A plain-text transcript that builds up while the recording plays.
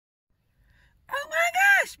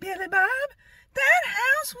Billy Bob. That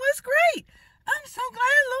house was great. I'm so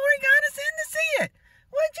glad Lori got us in to see it.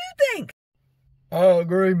 What'd you think? I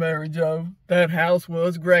agree, Mary Jo. That house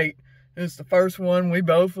was great. It's the first one we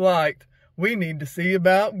both liked. We need to see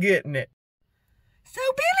about getting it. So,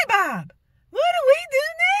 Billy Bob, what do we do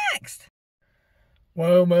next?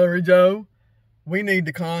 Well, Mary Jo, we need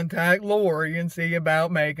to contact Lori and see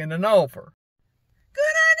about making an offer.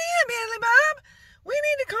 Good idea, Billy Bob. We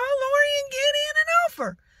need to call Lori and get in an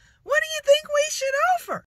offer. What do you think we should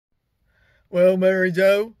offer? Well, Mary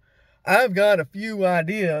Jo, I've got a few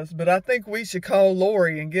ideas, but I think we should call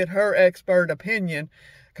Lori and get her expert opinion,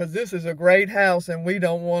 because this is a great house and we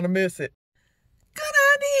don't want to miss it. Good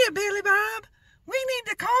idea, Billy Bob. We need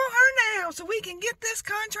to call her now so we can get this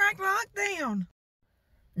contract locked down.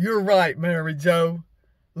 You're right, Mary Jo.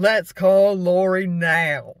 Let's call Lori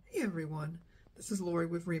now. Hey everyone, this is Lori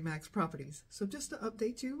with Remax Properties. So just to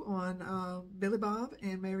update you on Billy Bob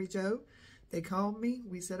and Mary Jo, they called me.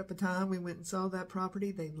 We set up a time. We went and saw that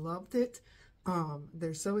property. They loved it.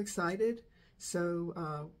 They're so excited.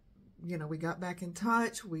 So, we got back in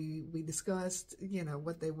touch. We discussed,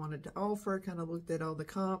 what they wanted to offer, kind of looked at all the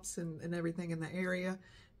comps and everything in the area.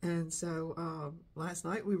 And so last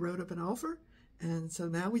night we wrote up an offer. And so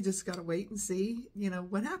now we just got to wait and see,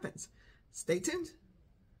 what happens. Stay tuned.